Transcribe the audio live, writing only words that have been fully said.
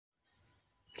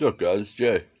What's up, guys? It's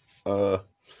Jay. I'm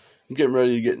getting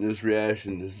ready to get in this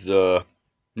reaction. This is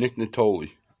Nick Nittoli.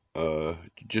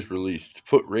 Just released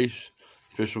Footrace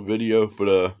official video,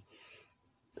 but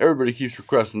everybody keeps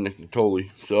requesting Nick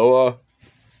Nittoli, so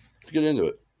let's get into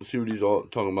it. Let's see what he's all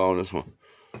talking about on this one.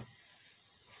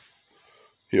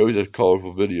 He always has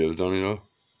colorful videos, don't he know?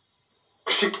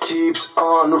 She keeps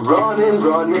on running,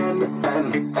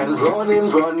 and running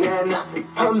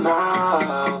her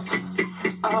mouth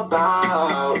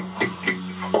about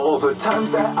all the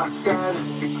times that I said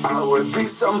I would be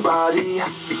somebody,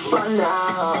 but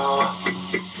now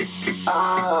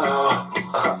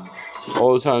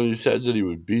all the times he said that he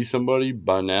would be somebody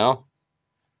by now.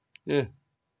 Yeah.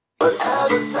 But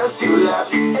ever since you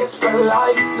left, it's been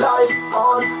like life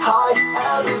on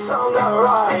high. Every song I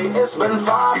write, it's been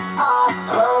fine. I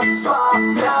heard smile,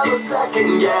 never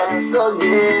second guess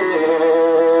again.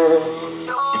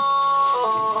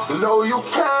 No, you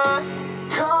can't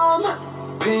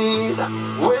compete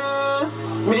with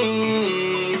me.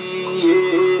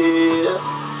 Yeah.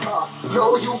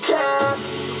 No, you can't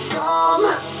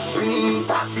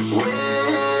compete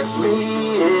with me.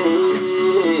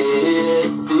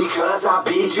 Because I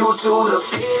beat you to the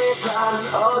finish line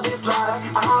of this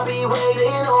life. I'll be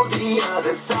waiting on the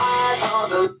other side of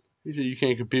the... He said you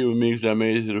can't compete with me because I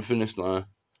made it to the finish line.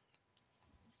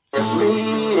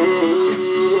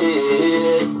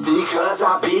 Because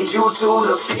I beat you to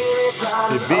the finish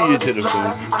line. They beat you to the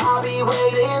finish. I'll be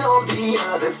waiting on the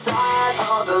other side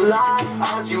of the line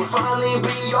as you finally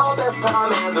be your best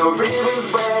time and the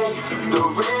ribbons break. The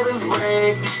ribbons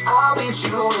break. I'll beat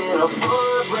you in a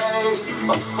foot race.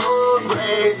 A foot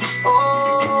race.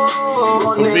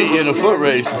 Oh, we'll beat you in a foot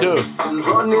race too. I'm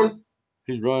running.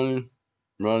 He's running.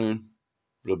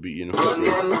 We'll beat you in a foot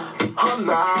race. Her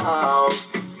mouth.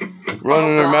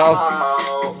 Running her mouth.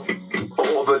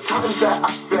 All the times that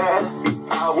I said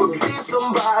I would be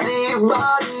somebody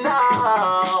by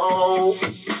now.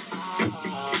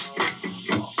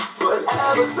 But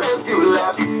ever since you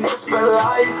left, it's been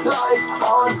like life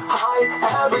on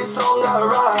high. Every song I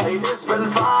write, it's been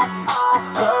fine. I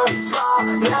heard smile,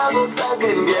 never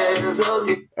second guess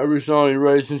again. Every song he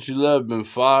writes since you left been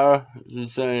fire. It's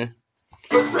insane.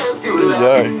 Since you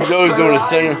left, He's always doing his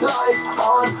singing. Life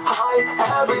on high,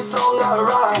 every song I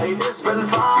write, it's been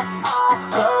fine. I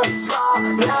heard smile,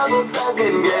 never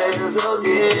second guess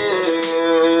again.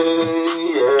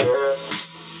 Yeah.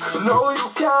 No, you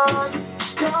can't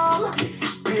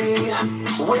compete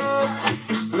with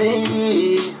me.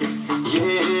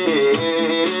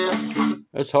 Yeah.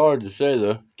 That's hard to say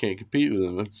though. Can't compete with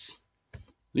him. At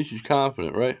least he's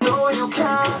confident, right? No, you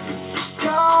can't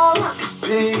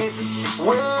compete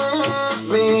with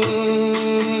me,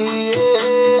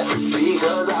 yeah.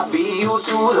 Because I beat you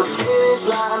to the finish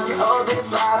line of this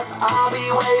life. I'll be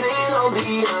waiting on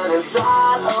the other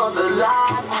side of the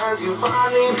line as you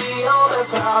finally be on the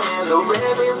time and the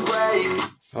ribbons break.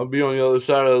 I'll be on the other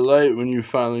side of the light when you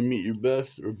finally meet your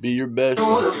best or be your best. To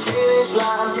the finish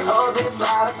line of this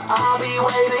life, I'll be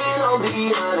waiting on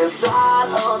the other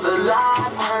side of the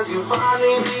line as you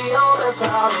finally be on the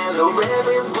time and the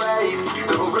ribbons break.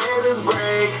 The ribbons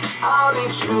break. I'll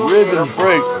beat you in a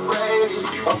foot race,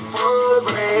 a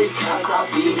foot race. As I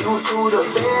beat you to the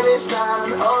finish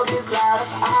line of this life,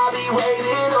 I'll be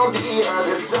waiting on the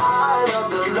other side of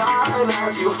the line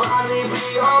as you finally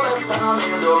be on the time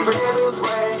and the ribbons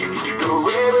break. The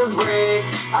ribbons break.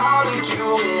 I'll beat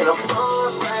you in a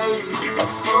foot race. A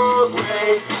foot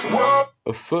race. Whoa.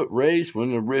 A foot race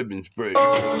when the ribbons break. To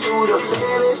the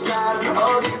finish line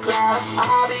of this life,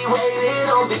 I'll be waiting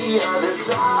on the other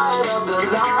side of the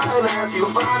line as you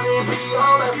finally be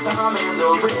on the time and the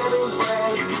ribbons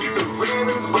break. The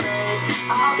ribbons break.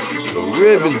 I'll beat you. The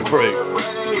ribbons break.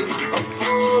 A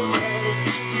foot race.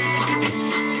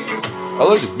 I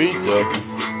like the beat though.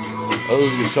 I love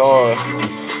the guitar.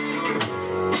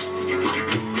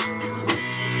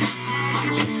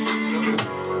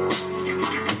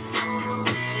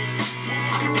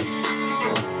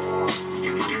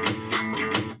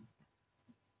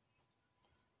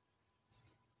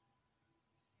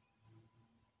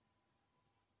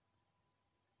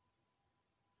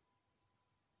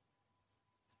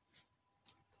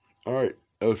 Alright,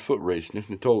 that was Footrace, Nick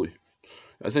Nittoli.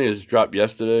 I think it dropped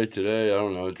yesterday, today, I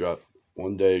don't know, it dropped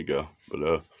one day ago. But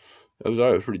that was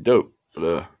alright, it was pretty dope.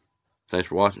 But thanks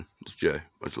for watching. It's Jay.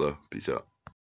 Much love. Peace out.